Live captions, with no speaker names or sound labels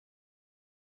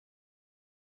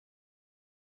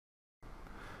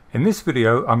In this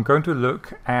video, I'm going to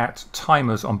look at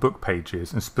timers on book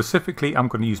pages, and specifically I'm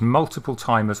going to use multiple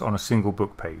timers on a single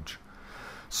book page.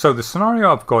 So the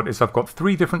scenario I've got is I've got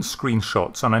 3 different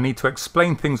screenshots and I need to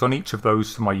explain things on each of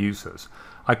those to my users.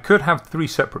 I could have 3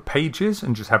 separate pages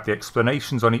and just have the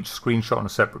explanations on each screenshot on a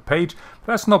separate page,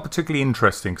 but that's not particularly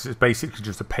interesting because it's basically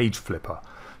just a page flipper.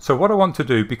 So what I want to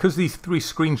do, because these 3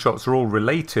 screenshots are all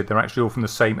related, they're actually all from the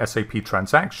same SAP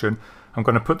transaction, I'm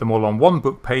going to put them all on one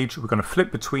book page, we're going to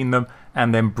flip between them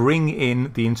and then bring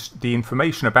in the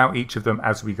information about each of them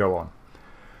as we go on.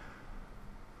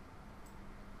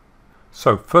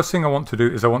 So first thing I want to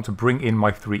do is I want to bring in my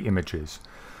 3 images.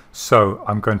 So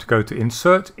I'm going to go to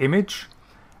Insert Image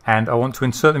and I want to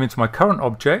insert them into my current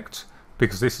object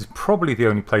because this is probably the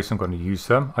only place I'm going to use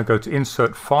them. I go to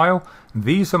Insert File.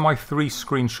 These are my 3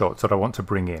 screenshots that I want to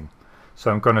bring in.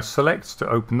 So I'm going to select to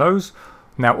open those.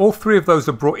 Now all 3 of those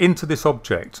are brought into this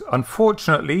object.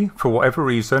 Unfortunately, for whatever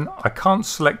reason, I can't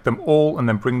select them all and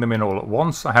then bring them in all at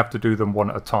once. I have to do them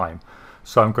one at a time.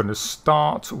 So I'm going to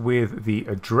start with the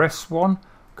address one.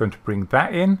 I'm going to bring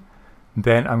that in.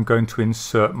 Then I'm going to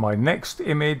insert my next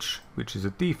image, which is a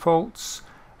defaults.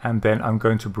 And then I'm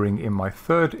going to bring in my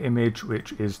 3rd image,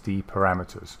 which is the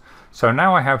parameters. So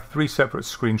now I have 3 separate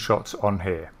screenshots on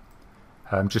here,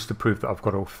 just to prove that I've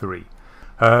got all 3.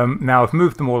 Now I've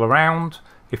moved them all around.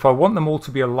 If I want them all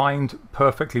to be aligned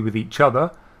perfectly with each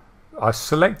other, I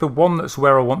select the one that's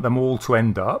where I want them all to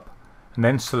end up, and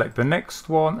then select the next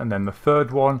one, and then the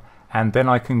 3rd one, and then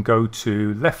I can go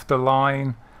to left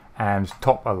align and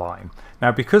top align.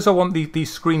 Now because I want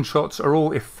these screenshots are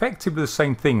all effectively the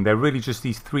same thing, they're really just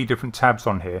these 3 different tabs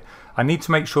on here, I need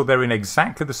to make sure they're in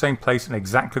exactly the same place and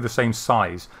exactly the same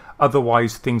size,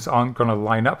 otherwise things aren't going to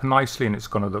line up nicely and it's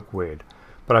going to look weird.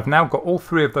 But I've now got all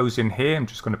 3 of those in here. I'm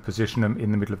just going to position them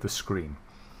in the middle of the screen.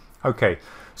 Okay,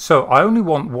 so I only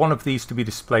want one of these to be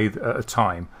displayed at a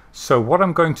time. So what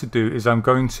I'm going to do is I'm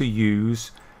going to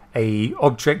use a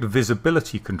object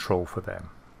visibility control for them.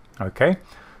 Okay,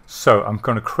 so I'm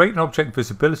going to create an object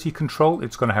visibility control.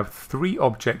 It's going to have 3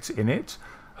 objects in it,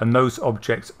 and those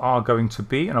objects are going to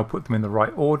be, and I'll put them in the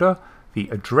right order, the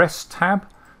address tab.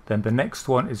 Then the next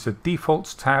one is the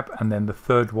defaults tab, and then the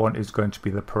 3rd one is going to be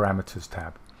the parameters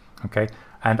tab. Okay,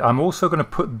 and I'm also going to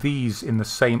put these in the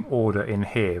same order in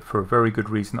here for a very good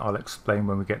reason I'll explain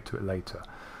when we get to it later.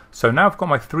 So now I've got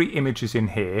my 3 images in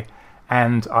here,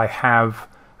 and I have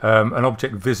an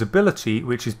object visibility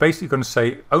which is basically going to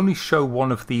say only show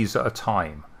one of these at a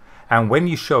time, and when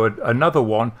you show another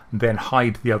one then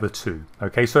hide the other 2.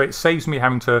 Okay, so it saves me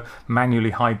having to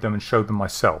manually hide them and show them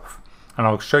myself. And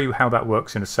I'll show you how that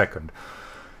works in a second.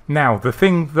 Now the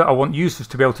thing that I want users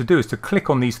to be able to do is to click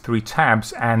on these 3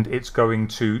 tabs and it's going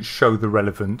to show the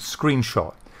relevant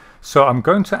screenshot. So I'm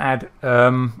going to add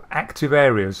active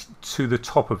areas to the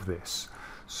top of this.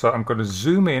 So I'm going to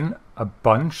zoom in a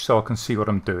bunch so I can see what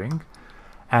I'm doing.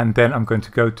 And then I'm going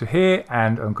to go to here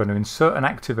and I'm going to insert an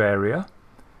active area,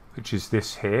 which is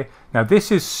this here. Now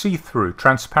this is see-through,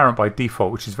 transparent by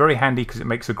default, which is very handy because it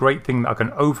makes a great thing that I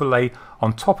can overlay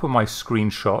on top of my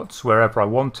screenshots wherever I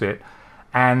want it,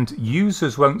 and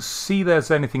users won't see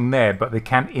there's anything there, but they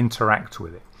can interact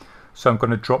with it. So I'm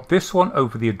going to drop this one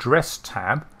over the address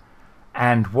tab,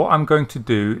 and what I'm going to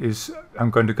do is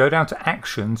I'm going to go down to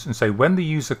actions and say when the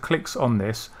user clicks on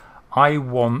this, I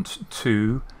want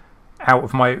to, out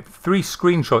of my 3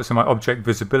 screenshots in my object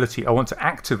visibility, I want to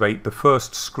activate the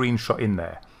first screenshot in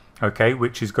there, okay,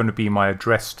 which is going to be my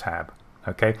address tab.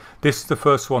 Okay, this is the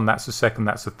first one, that's the 2nd,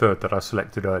 that's the 3rd that I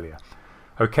selected earlier.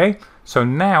 Okay, so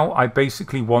now I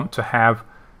basically want to have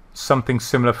something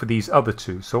similar for these other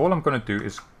 2. So all I'm going to do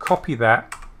is copy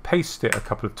that, paste it a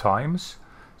couple of times.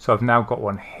 So I've now got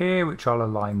one here which I'll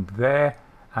align there,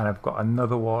 and I've got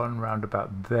another one round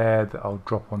about there that I'll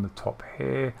drop on the top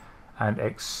here and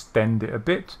extend it a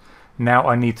bit. Now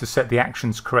I need to set the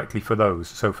actions correctly for those.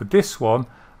 So for this one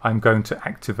I'm going to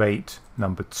activate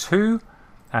number 2,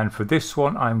 and for this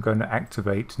one I'm going to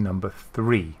activate number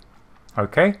 3.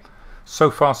 Okay,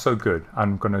 so far so good.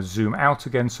 I'm going to zoom out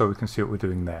again so we can see what we're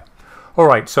doing there.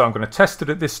 Alright, so I'm going to test it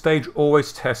at this stage.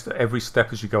 Always test at every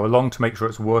step as you go along to make sure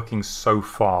it's working so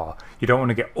far. You don't want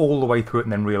to get all the way through it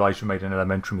and then realize you made an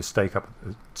elementary mistake up at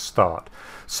the start.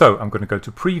 So I'm going to go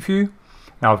to preview.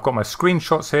 Now I've got my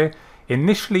screenshots here.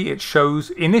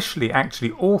 Initially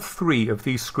actually all 3 of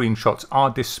these screenshots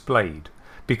are displayed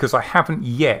because I haven't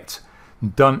yet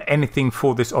done anything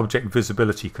for this object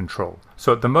visibility control.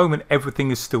 So at the moment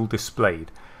everything is still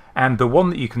displayed. And the one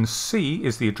that you can see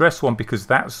is the address one because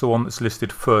that's the one that's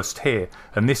listed first here,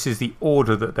 and this is the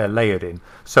order that they're layered in.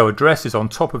 So address is on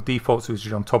top of defaults, which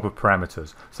is on top of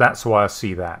parameters. So that's why I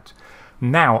see that.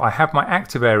 Now I have my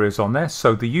active areas on there,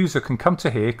 so the user can come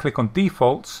to here, click on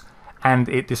defaults, and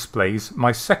it displays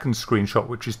my second screenshot,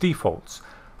 which is defaults.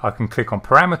 I can click on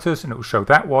parameters and it will show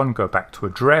that one, go back to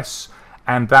address,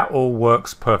 and that all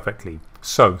works perfectly.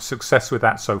 So success with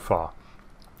that so far.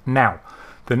 Now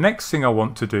the next thing I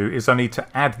want to do is I need to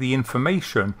add the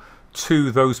information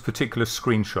to those particular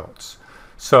screenshots.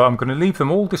 So I'm going to leave them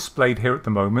all displayed here at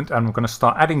the moment, and I'm going to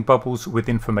start adding bubbles with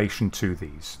information to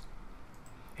these.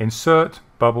 Insert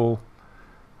bubble.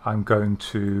 I'm going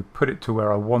to put it to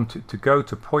where I want it to go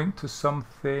to point to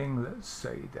something. Let's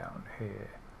say down here.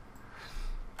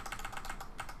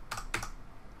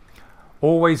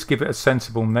 Always give it a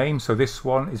sensible name. So this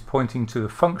one is pointing to the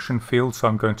function field, so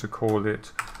I'm going to call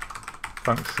it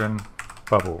function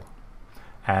bubble.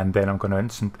 And then I'm going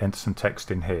to enter some text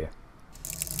in here.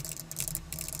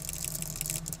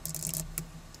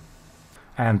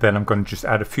 And then I'm going to just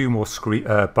add a few more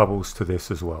bubbles to this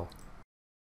as well.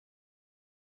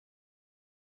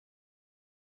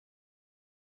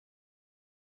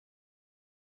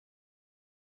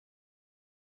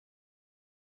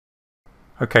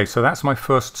 Okay, so that's my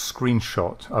first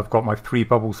screenshot. I've got my 3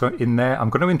 bubbles in there.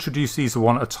 I'm going to introduce these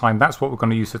one at a time. That's what we're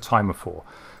going to use the timer for.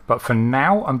 But for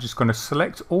now, I'm just going to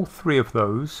select all 3 of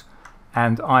those,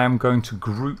 and I am going to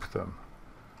group them.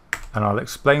 And I'll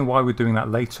explain why we're doing that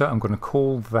later. I'm going to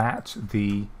call that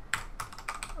the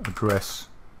address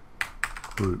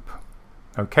group.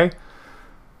 Okay.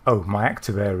 Oh, my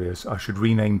active areas. I should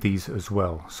rename these as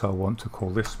well. So I want to call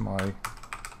this my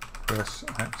address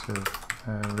active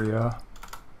area.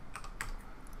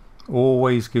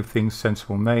 Always give things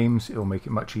sensible names. It'll make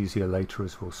it much easier later,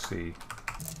 as we'll see.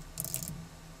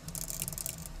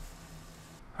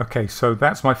 Okay, so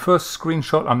that's my first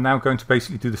screenshot. I'm now going to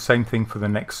basically do the same thing for the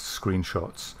next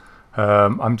screenshots.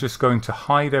 I'm just going to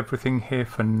hide everything here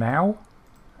for now.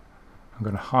 I'm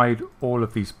going to hide all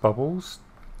of these bubbles.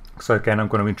 So again, I'm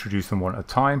going to introduce them one at a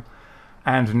time.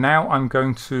 And now I'm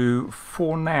going to,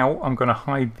 for now, I'm going to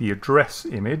hide the address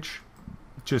image,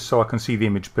 just so I can see the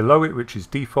image below it, which is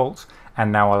default.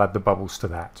 And now I'll add the bubbles to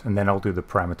that, and then I'll do the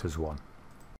parameters one.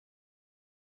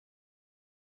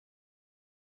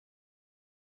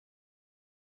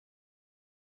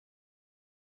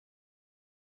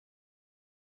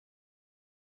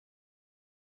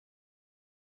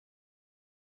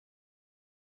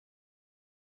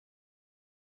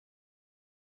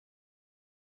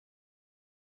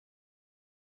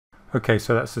 Okay,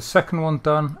 so that's the second one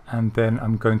done, and then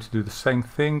I'm going to do the same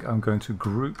thing. I'm going to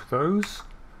group those.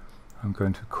 I'm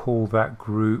going to call that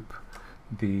group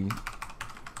the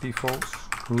defaults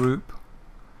group,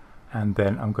 and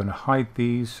then I'm going to hide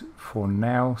these for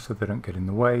now so they don't get in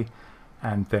the way,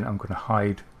 and then I'm going to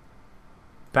hide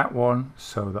that one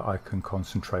so that I can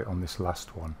concentrate on this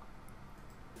last one.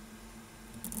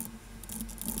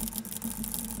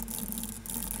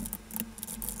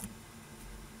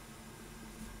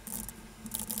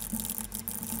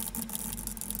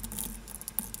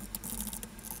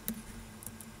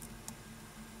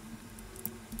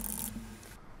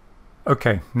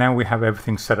 Okay, now we have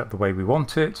everything set up the way we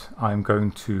want it. I'm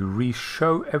going to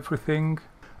re-show everything.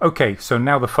 Okay, so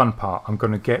now the fun part. I'm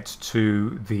going to get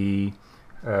to the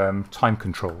time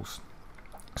controls.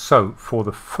 So for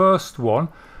the first one,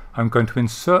 I'm going to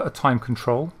insert a time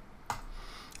control,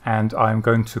 and I'm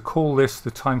going to call this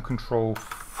the time control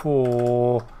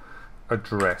for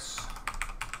address,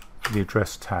 the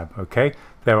address tab. Okay,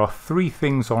 there are 3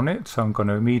 things on it, so I'm going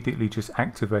to immediately just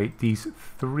activate these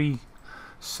 3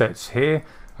 sets here.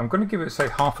 I'm going to give it, say,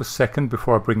 half a second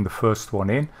before I bring the first one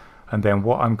in, and then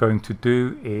what I'm going to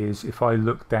do is, if I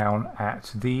look down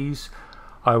at these,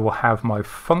 I will have my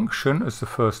function as the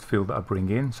first field that I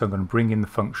bring in. So I'm going to bring in the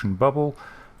function bubble,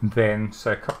 and then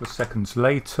say a couple of seconds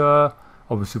later,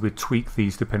 obviously we'll tweak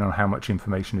these depending on how much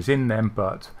information is in them,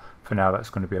 but for now that's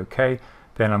going to be okay.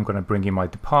 Then I'm going to bring in my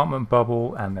department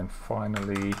bubble, and then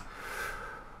finally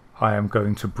I am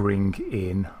going to bring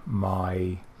in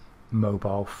my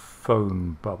mobile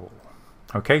phone bubble.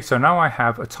 Okay, so now I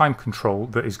have a time control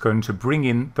that is going to bring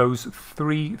in those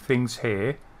 3 things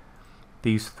here,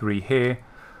 these 3 here,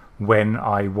 when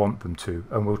I want them to,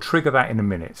 and we'll trigger that in a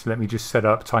minute. So let me just set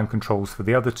up time controls for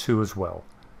the other 2 as well.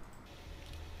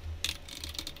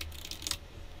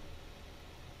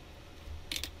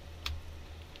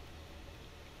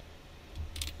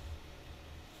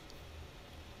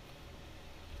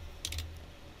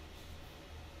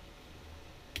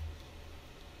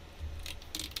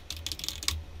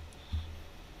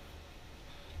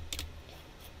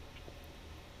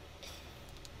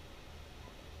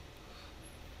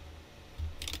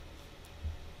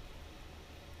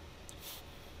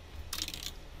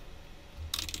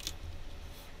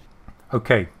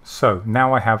 Okay, so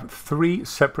now I have 3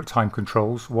 separate time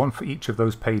controls, one for each of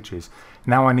those pages.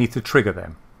 Now I need to trigger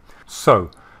them.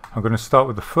 So I'm going to start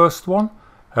with the first one,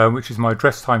 which is my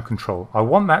address time control. I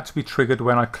want that to be triggered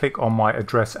when I click on my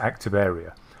address active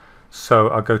area. So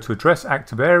I go to address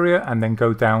active area and then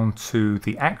go down to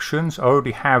the actions. I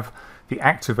already have the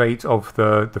activate of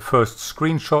the first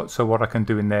screenshot, so what I can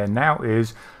do in there now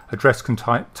is address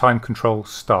time control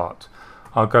start.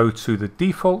 I'll go to the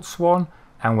defaults one,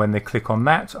 and when they click on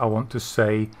that, I want to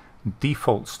say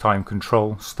defaults time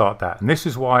control, start that. And this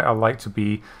is why I like to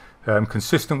be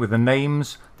consistent with the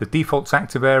names. The defaults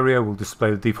active area will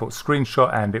display the default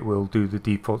screenshot and it will do the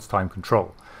defaults time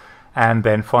control. And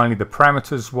then finally the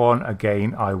parameters one,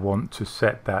 again I want to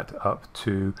set that up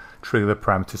to trigger the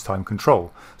parameters time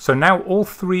control. So now all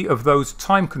 3 of those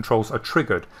time controls are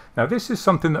triggered. Now this is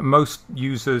something that most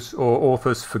users or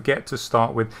authors forget to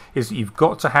start with, is that you've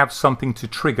got to have something to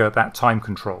trigger that time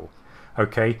control.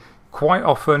 Okay, quite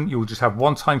often you'll just have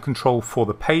one time control for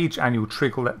the page and you'll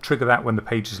trigger that when the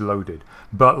page is loaded.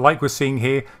 But like we're seeing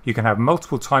here, you can have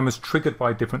multiple timers triggered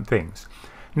by different things.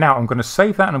 Now I'm going to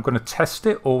save that and I'm going to test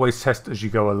it. Always test as you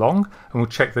go along, and we'll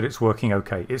check that it's working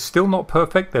okay. It's still not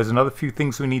perfect. There's another few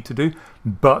things we need to do,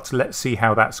 but let's see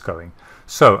how that's going.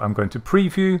 So I'm going to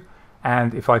preview,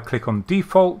 and if I click on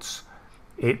defaults,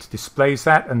 it displays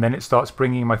that, and then it starts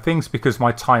bringing my things because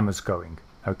my timer's going.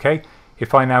 Okay.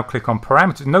 If I now click on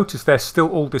parameters, notice they're still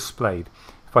all displayed.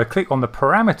 If I click on the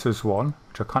parameters one,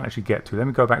 which I can't actually get to, let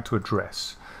me go back to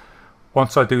address.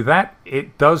 Once I do that,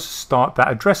 it does start that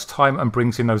address time and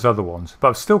brings in those other ones, but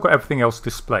I've still got everything else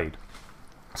displayed.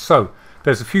 So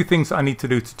there's a few things I need to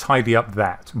do to tidy up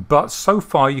that, but so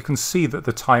far you can see that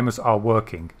the timers are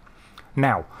working.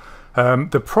 Now,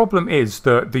 the problem is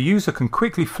that the user can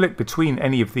quickly flip between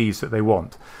any of these that they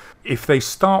want. If they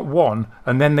start one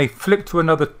and then they flip to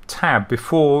another tab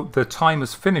before the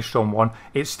timer's finished on one,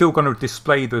 it's still going to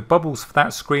display the bubbles for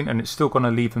that screen and it's still going to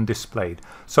leave them displayed.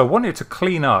 So I want it to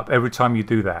clean up every time you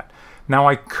do that. Now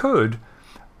I could,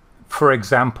 for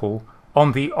example,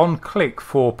 on the on click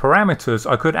for parameters,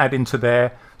 I could add into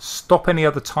there stop any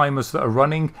other timers that are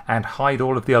running and hide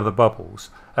all of the other bubbles,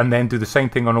 and then do the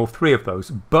same thing on all 3 of those.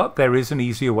 But there is an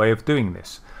easier way of doing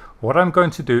this. What I'm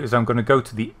going to do is I'm going to go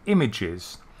to the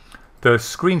images, the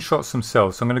screenshots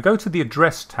themselves. So I'm going to go to the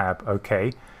address tab,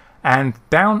 okay, and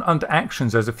down under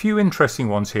actions there's a few interesting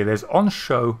ones here. There's on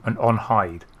show and on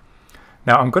hide.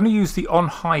 Now I'm going to use the on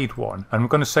hide one, and I'm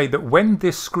going to say that when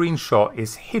this screenshot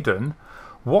is hidden,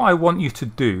 what I want you to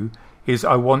do is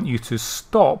I want you to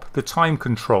stop the time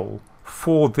control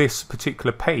for this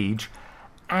particular page,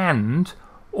 and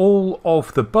all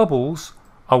of the bubbles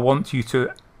I want you to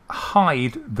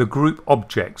hide the group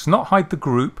objects, not hide the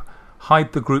group,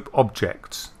 hide the group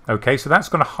objects. Okay, so that's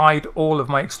going to hide all of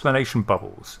my explanation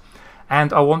bubbles.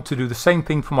 And I want to do the same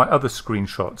thing for my other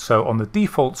screenshot. So on the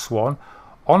defaults one,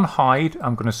 on hide,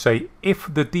 I'm going to say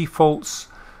if the defaults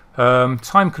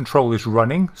time control is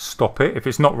running, stop it. If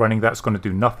it's not running, that's going to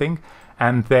do nothing.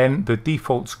 And then the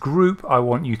defaults group, I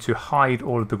want you to hide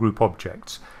all of the group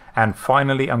objects. And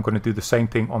finally, I'm going to do the same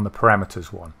thing on the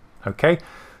parameters one. Okay,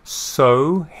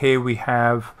 so here we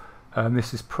have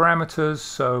this is parameters,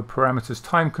 so parameters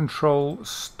time control,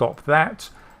 stop that,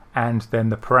 and then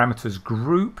the parameters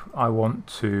group, I want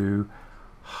to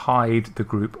hide the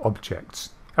group objects.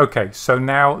 Okay, so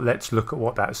now let's look at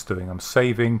what that's doing. I'm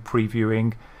saving,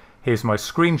 previewing. Here's my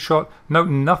screenshot. No,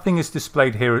 nothing is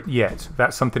displayed here yet.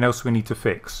 That's something else we need to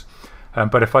fix.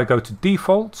 But if I go to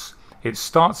defaults, it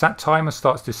starts that timer,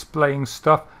 starts displaying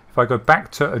stuff. If I go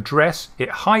back to address, it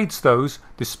hides those,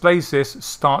 displays this,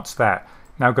 starts that.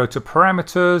 Now go to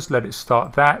parameters, let it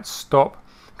start that, stop,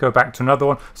 go back to another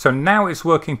one. So now it's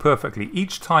working perfectly.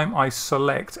 Each time I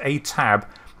select a tab,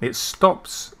 it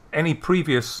stops any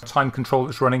previous time control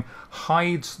that's running,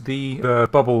 hides the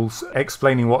bubbles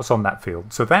explaining what's on that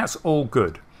field. So that's all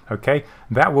good. Okay,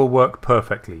 that will work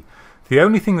perfectly. The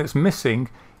only thing that's missing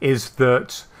is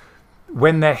that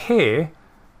when they're here,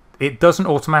 it doesn't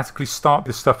automatically start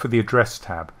the stuff for the address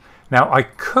tab. Now I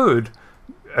could,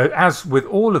 as with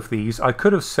all of these, I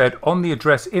could have said on the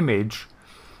address image,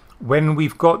 when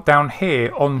we've got down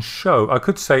here on show, I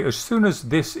could say as soon as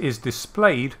this is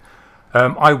displayed,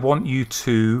 I want you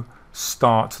to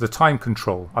start the time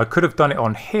control. I could have done it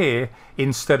on here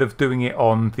instead of doing it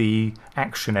on the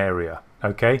action area.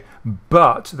 Okay,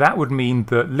 but that would mean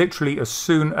that literally as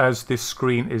soon as this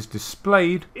screen is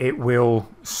displayed, it will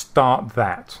start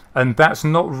that. And that's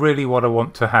not really what I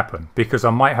want to happen, because I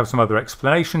might have some other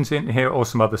explanations in here or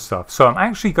some other stuff. So I'm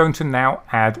actually going to now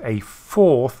add a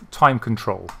 4th time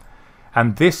control.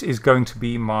 And this is going to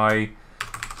be my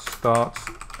start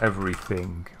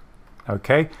everything.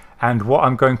 Okay, and what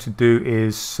I'm going to do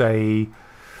is say,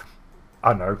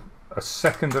 I don't know, 1.5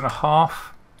 seconds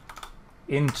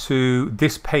into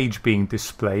this page being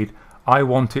displayed. I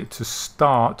want it to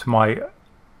start my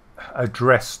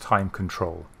address time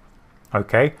control.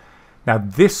 Okay, now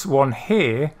this one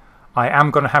here, I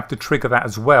am going to have to trigger that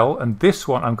as well, and this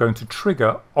one I'm going to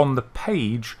trigger on the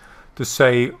page to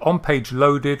say, on page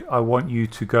loaded, I want you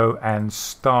to go and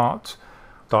start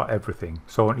everything.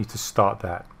 So I want you to start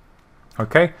that.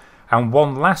 Okay, and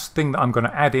one last thing that I'm going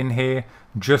to add in here,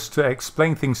 just to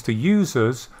explain things to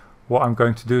users, what I'm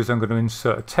going to do is I'm going to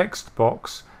insert a text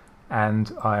box,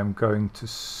 and I'm going to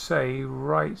say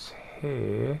right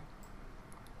here,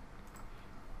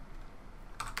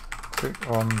 click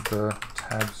on the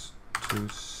tabs to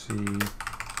see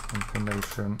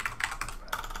information.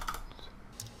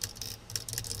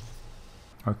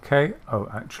 Okay, oh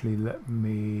actually let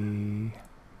me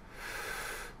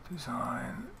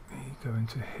design, let me go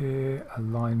into here,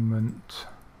 alignment,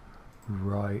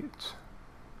 right,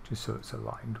 just so it's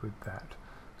aligned with that.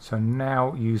 So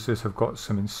now users have got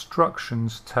some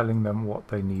instructions telling them what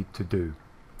they need to do.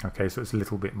 Okay, so it's a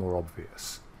little bit more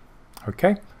obvious.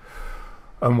 Okay,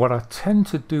 and what I tend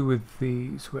to do with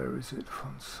these, where is it,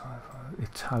 font size,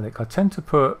 italic, I tend to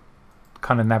put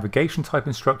kind of navigation type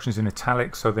instructions in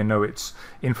italic so they know it's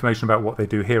information about what they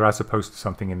do here as opposed to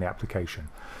something in the application.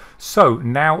 So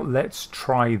now let's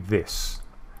try this.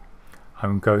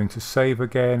 I'm going to save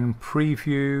again,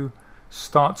 preview,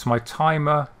 starts my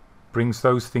timer, brings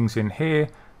those things in here.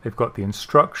 They've got the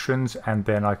instructions, and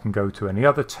then I can go to any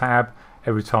other tab.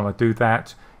 Every time I do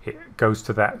that, it goes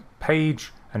to that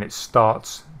page and it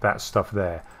starts that stuff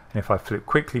there. And if I flip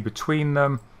quickly between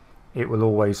them, it will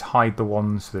always hide the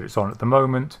ones that it's on at the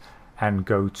moment and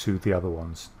go to the other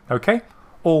ones. Okay,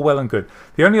 all well and good.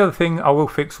 The only other thing I will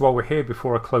fix while we're here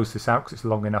before I close this out, because it's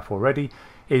long enough already,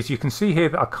 is you can see here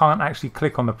that I can't actually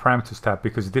click on the parameters tab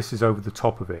because this is over the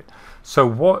top of it. So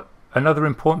what another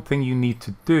important thing you need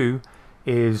to do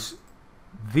is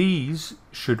these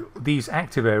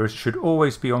active areas should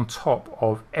always be on top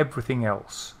of everything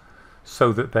else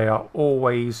so that they are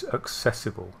always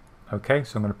accessible. Okay,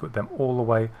 so I'm going to put them all the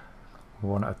way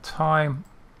one at a time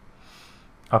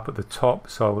up at the top,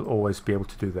 so I will always be able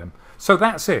to do them. So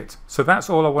that's it. So that's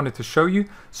all I wanted to show you.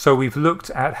 So we've looked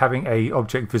at having a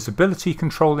object visibility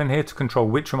control in here to control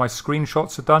which of my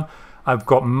screenshots are done. I've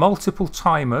got multiple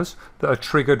timers that are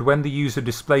triggered when the user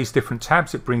displays different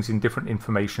tabs. It brings in different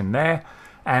information there.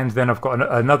 And then I've got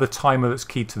another timer that's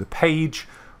keyed to the page,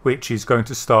 which is going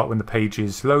to start when the page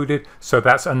is loaded. So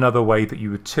that's another way that you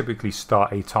would typically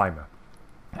start a timer.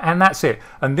 And that's it.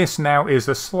 And this now is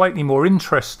a slightly more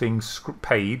interesting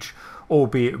page,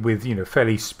 albeit with, you know,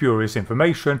 fairly spurious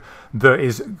information that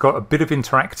is got a bit of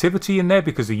interactivity in there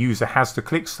because the user has to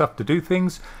click stuff to do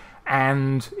things,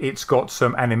 and it's got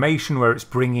some animation where it's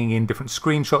bringing in different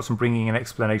screenshots and bringing in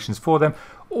explanations for them,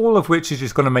 all of which is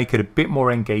just going to make it a bit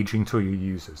more engaging to your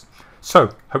users.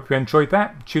 So hope you enjoyed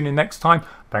that. Tune in next time.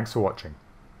 Thanks for watching.